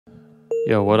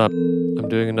Yo, what up? I'm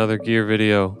doing another gear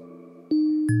video.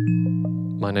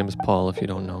 My name is Paul, if you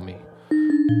don't know me.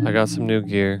 I got some new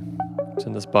gear. It's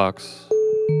in this box.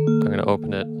 I'm gonna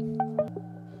open it.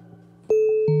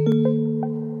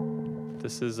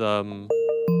 This is the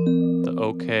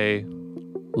Okay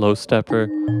Lowstepper.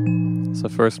 It's the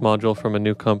first module from a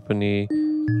new company.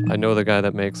 I know the guy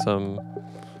that makes them.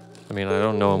 I mean, I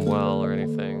don't know him well or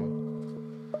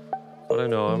anything, but I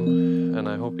know him, and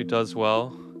I hope he does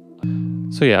well.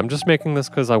 So yeah, I'm just making this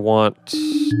because I want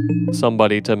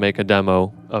somebody to make a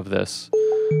demo of this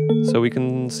so we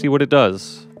can see what it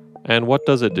does. And what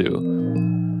does it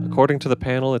do? According to the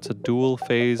panel, it's a dual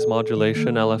phase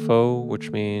modulation LFO,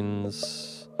 which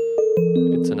means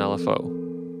it's an LFO.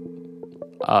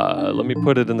 Let me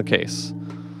put it in the case.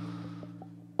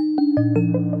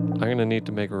 I'm gonna need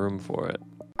to make room for it.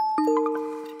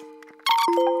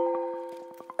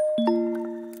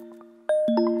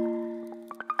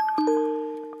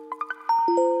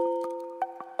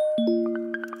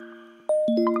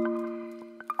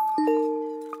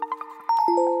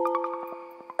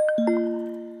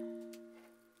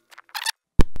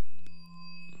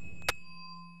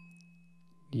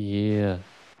 Yeah.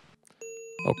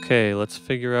 Okay, let's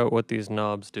figure out what these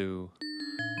knobs do.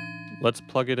 Let's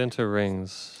plug it into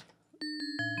rings.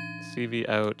 CV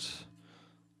out,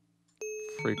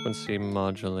 frequency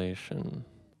modulation.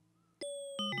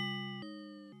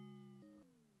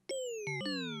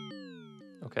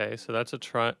 Okay, so that's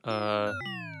a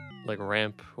like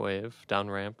ramp wave, down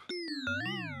ramp.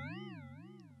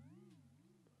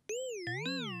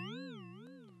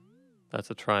 That's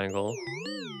a triangle.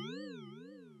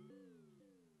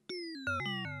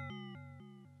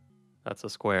 That's a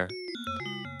square.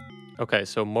 Okay,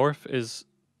 so morph is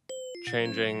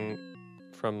changing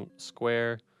from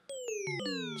square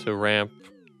to ramp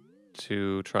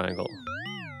to triangle.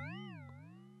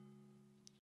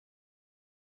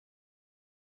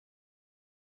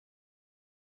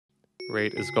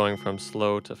 Rate is going from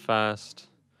slow to fast,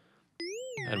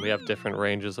 and we have different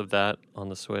ranges of that on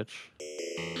the switch.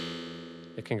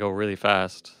 It can go really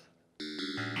fast,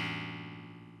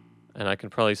 and I can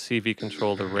probably CV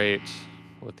control the rate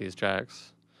with these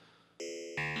jacks.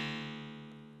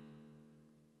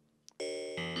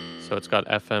 So it's got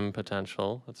FM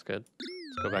potential, that's good.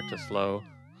 Let's go back to slow.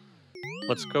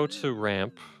 Let's go to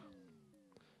ramp,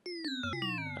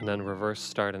 and then reverse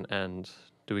start and end.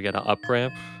 Do we get an up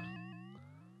ramp?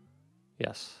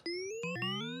 Yes.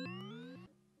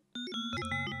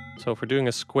 So if we're doing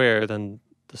a square, then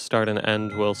the start and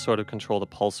end will sort of control the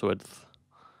pulse width.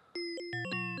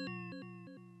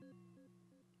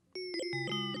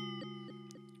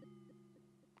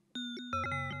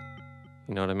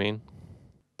 You know what I mean?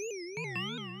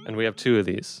 And we have two of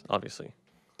these, obviously.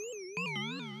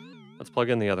 Let's plug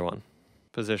in the other one.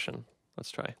 Position.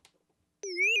 Let's try.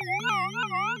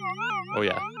 Oh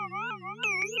yeah.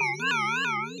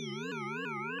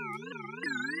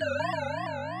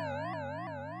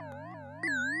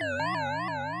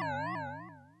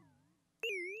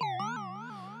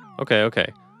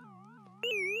 Okay.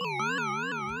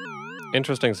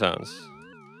 Interesting sounds.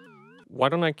 Why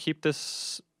don't I keep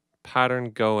this pattern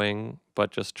going,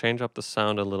 but just change up the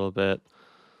sound a little bit?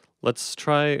 Let's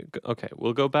try, okay,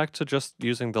 we'll go back to just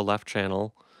using the left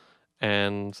channel,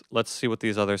 and let's see what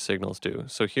these other signals do.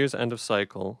 So here's end of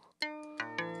cycle.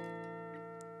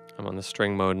 I'm on the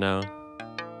string mode now.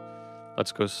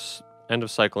 Let's go end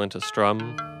of cycle into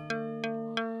strum.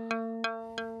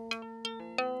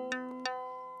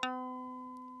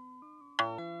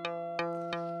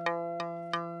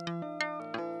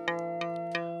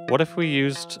 What if we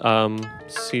used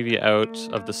CV out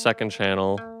of the second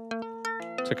channel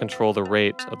to control the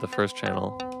rate of the first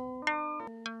channel?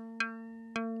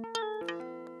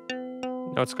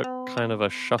 Now it's got kind of a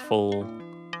shuffle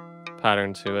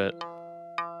pattern to it.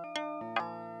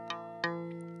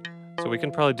 So we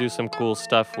can probably do some cool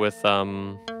stuff with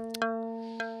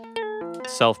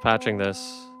self-patching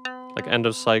this. Like end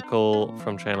of cycle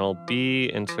from channel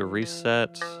B into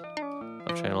reset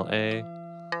of channel A.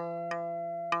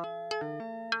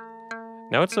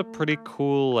 Now it's a pretty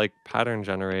cool like pattern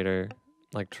generator,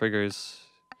 like triggers.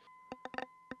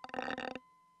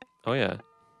 Oh yeah.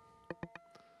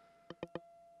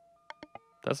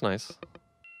 That's nice.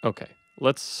 Okay,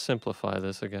 let's simplify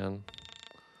this again.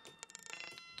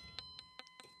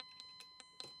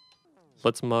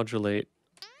 Let's modulate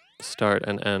start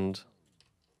and end.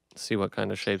 See what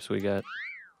kind of shapes we get.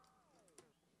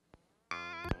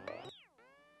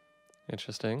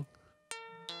 Interesting.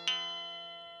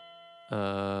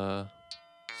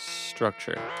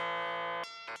 Structure.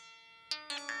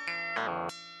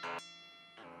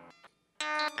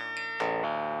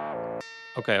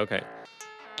 Okay.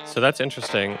 So that's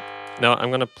interesting. Now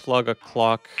I'm gonna plug a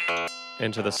clock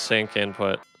into the sync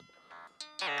input.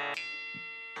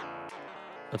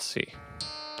 Let's see.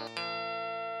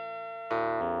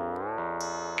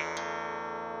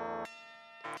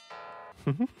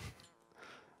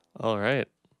 All right.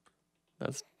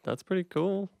 That's pretty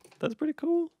cool. That's pretty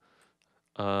cool.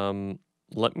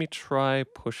 Let me try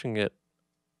pushing it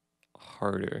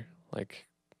harder. Like,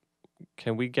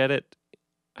 can we get it?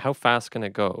 How fast can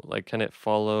it go? Like, can it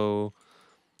follow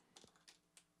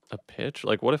a pitch?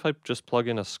 Like, what if I just plug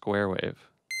in a square wave?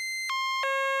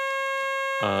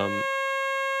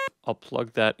 I'll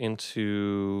plug that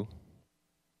into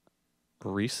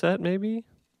reset maybe,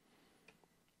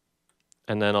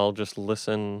 and then I'll just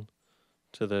listen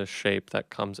to the shape that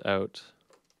comes out.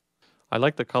 I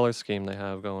like the color scheme they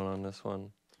have going on this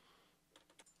one.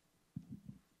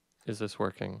 Is this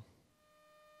working?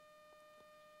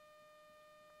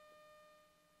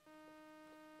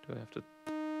 Do I have to?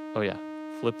 Oh yeah,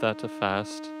 flip that to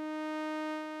fast.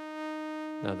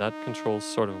 Now that controls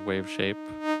sort of wave shape.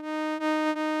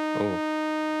 Oh.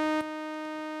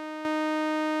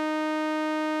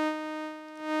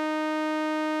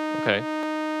 Okay.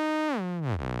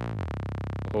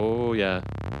 Oh yeah.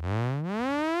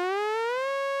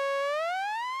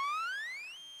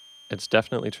 It's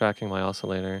definitely tracking my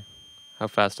oscillator. How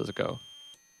fast does it go?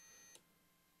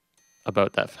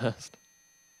 About that fast.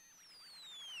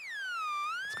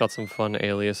 It's got some fun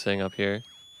aliasing up here.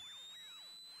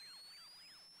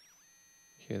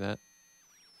 Hear that?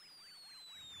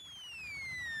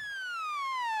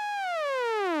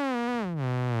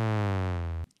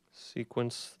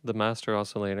 Sequence the master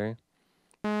oscillator.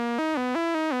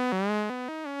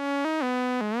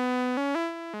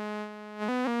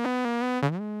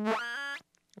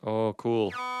 Oh,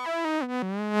 cool.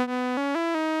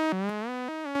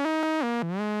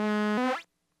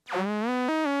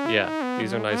 Yeah,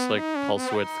 these are nice, like,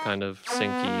 pulse width kind of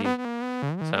syncy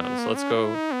sounds. Let's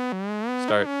go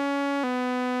start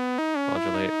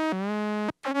modulate.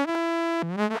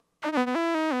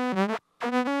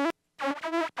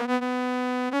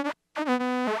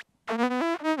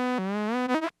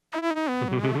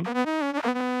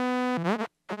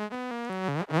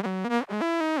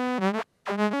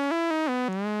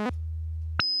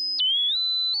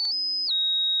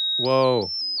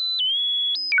 Whoa.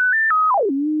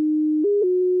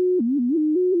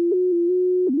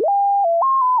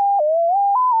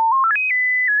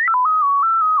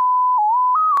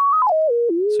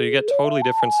 So you get totally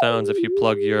different sounds if you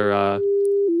plug your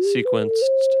sequenced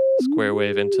square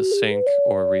wave into sync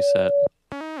or reset.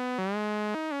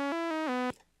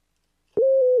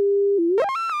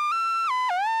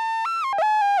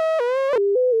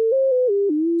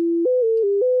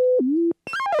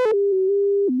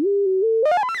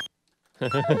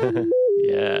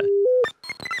 Yeah.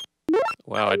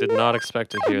 Wow, I did not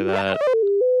expect to hear that.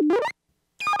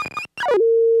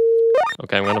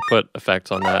 Okay, I'm gonna put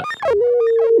effects on that.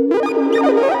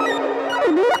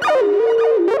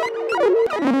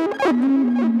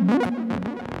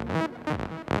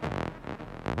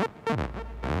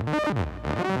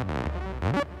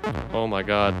 Oh my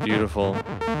god, beautiful.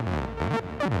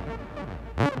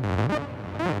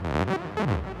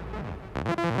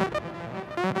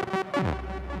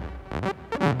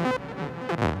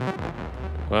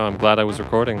 Wow, I'm glad I was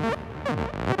recording.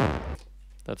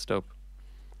 That's dope.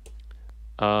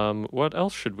 What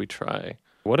else should we try?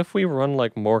 What if we run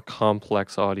like more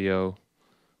complex audio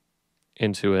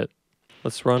into it?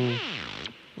 Let's run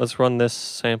this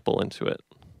sample into it.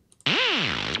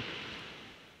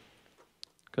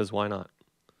 'Cause why not?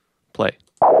 Play.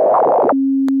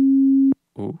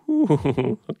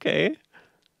 Ooh, okay.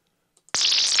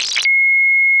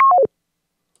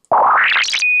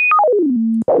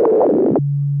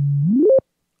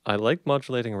 I like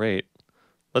modulating rate.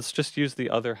 Let's just use the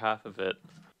other half of it.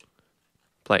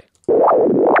 Play.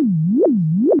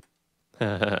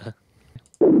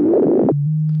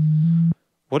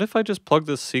 What if I just plug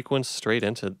this sequence straight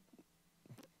into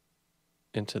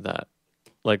that?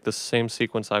 Like the same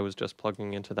sequence I was just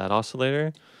plugging into that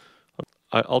oscillator.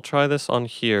 I'll try this on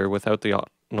here without the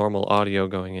normal audio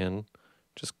going in.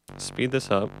 Just speed this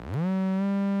up.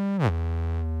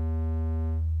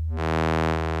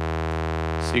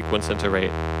 Sequence into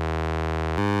rate.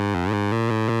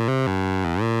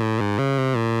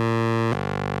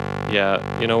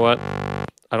 Yeah, you know what?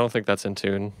 I don't think that's in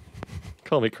tune.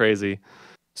 Call me crazy.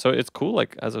 So it's cool,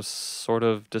 like, as a sort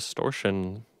of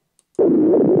distortion.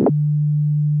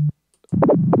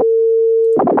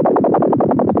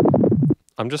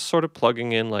 I'm just sort of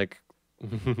plugging in, like,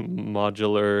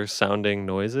 modular sounding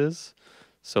noises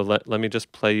So let me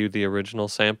just play you the original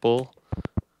sample.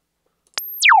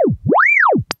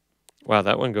 Wow,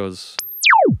 that one goes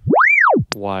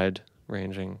wide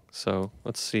ranging. So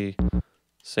let's see.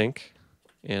 Sync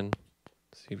in,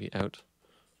 CV out,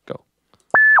 go.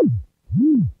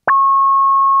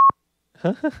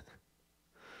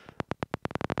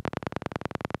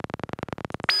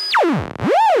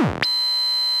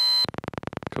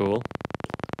 Cool.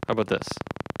 How about this?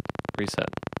 Reset.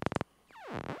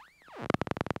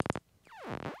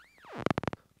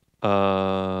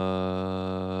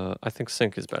 I think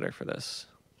sync is better for this.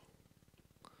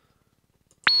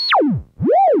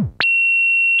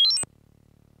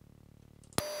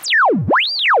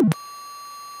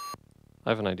 I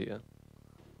have an idea.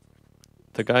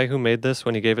 The guy who made this,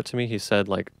 when he gave it to me, he said,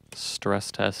 like,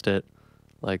 stress test it,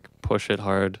 like, push it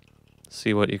hard,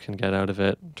 see what you can get out of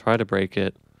it, try to break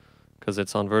it, because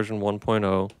it's on version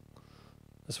 1.0,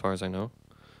 as far as I know.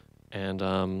 And,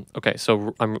 okay,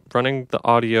 so I'm running the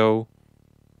audio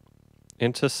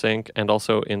into sync and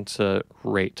also into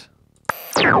rate.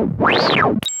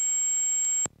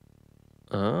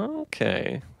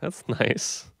 Okay, that's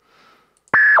nice.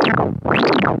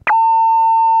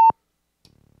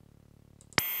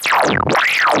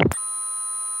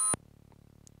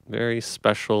 Very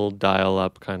special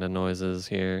dial-up kind of noises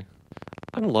here.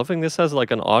 I'm loving this as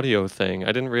like an audio thing. I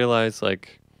didn't realize,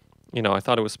 like, you know, I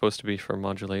thought it was supposed to be for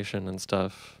modulation and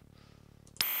stuff.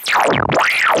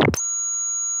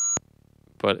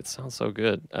 But it sounds so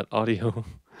good at audio.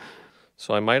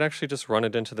 So I might actually just run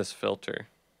it into this filter.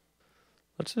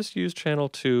 Let's just use channel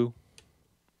 2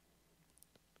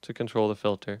 to control the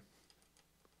filter.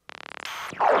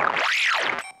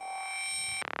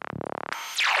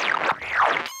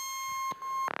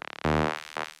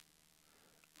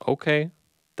 Okay,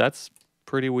 that's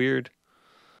pretty weird.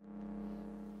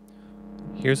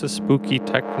 Here's a spooky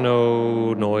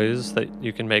techno noise that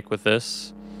you can make with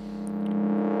this.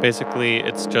 Basically,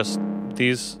 it's just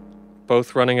these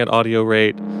both running at audio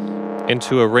rate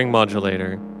into a ring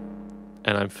modulator,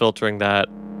 and I'm filtering that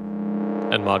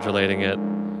and modulating it.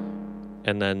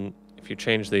 And then if you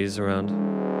change these around,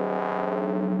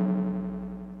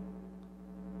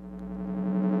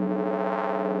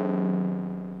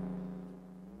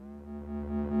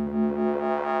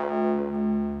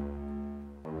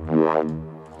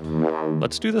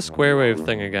 let's do the square wave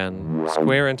thing again.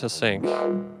 Square into sync.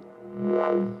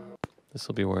 This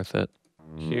will be worth it.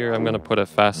 Here I'm going to put a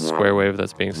fast square wave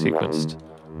that's being sequenced.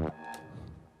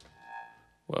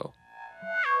 Whoa.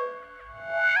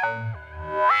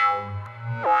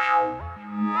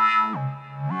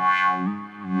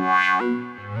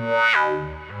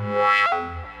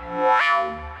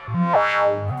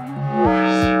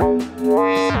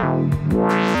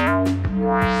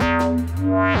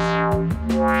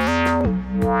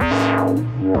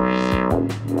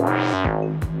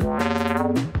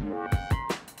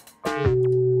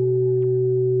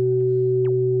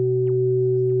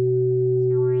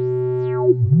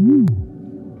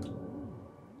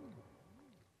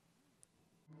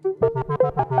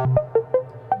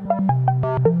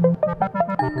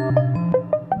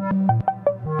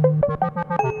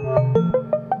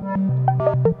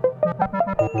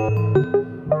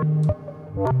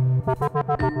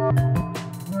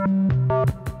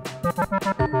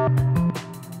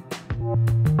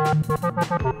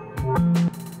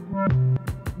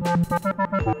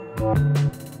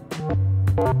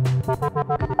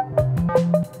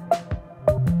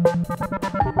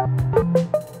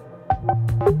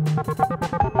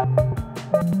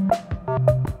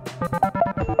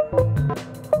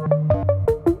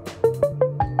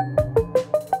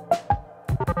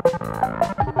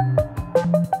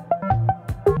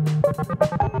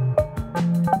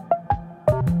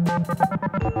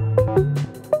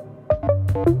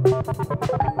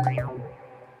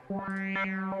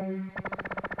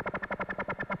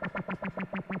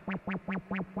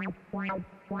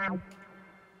 Wow.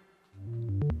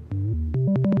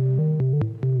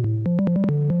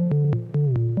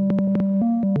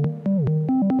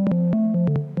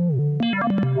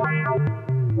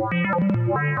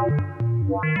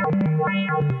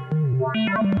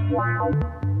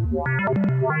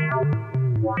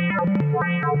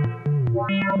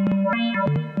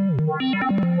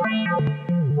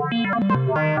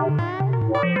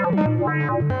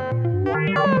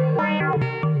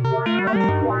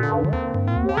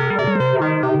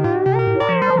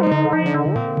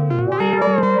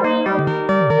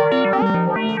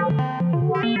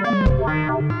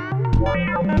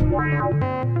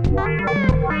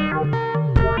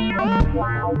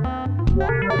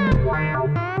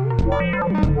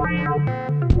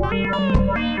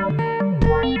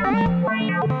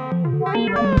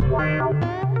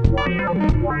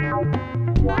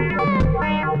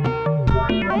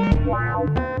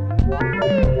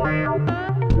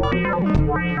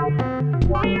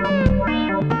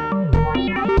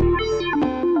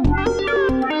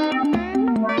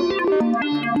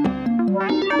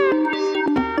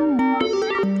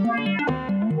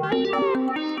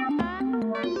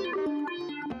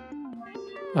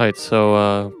 Alright,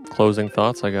 so closing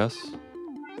thoughts, I guess.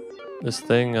 This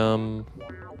thing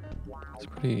it's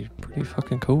pretty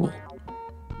fucking cool.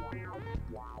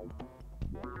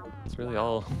 It's really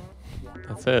all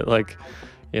that's it. Like,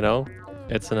 you know,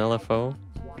 it's an LFO.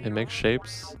 It makes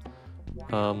shapes.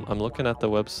 I'm looking at the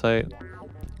website.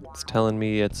 It's telling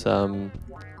me it's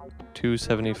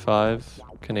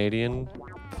 $275 Canadian,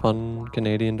 fun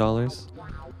Canadian dollars.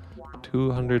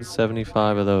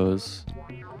 275 of those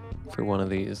for one of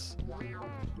these.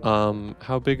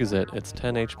 How big is it? It's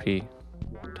 10 HP.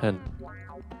 10.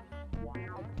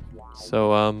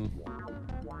 So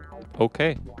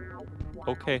okay.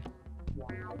 Okay.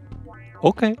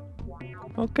 Okay.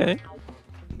 Okay.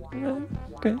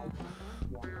 Okay.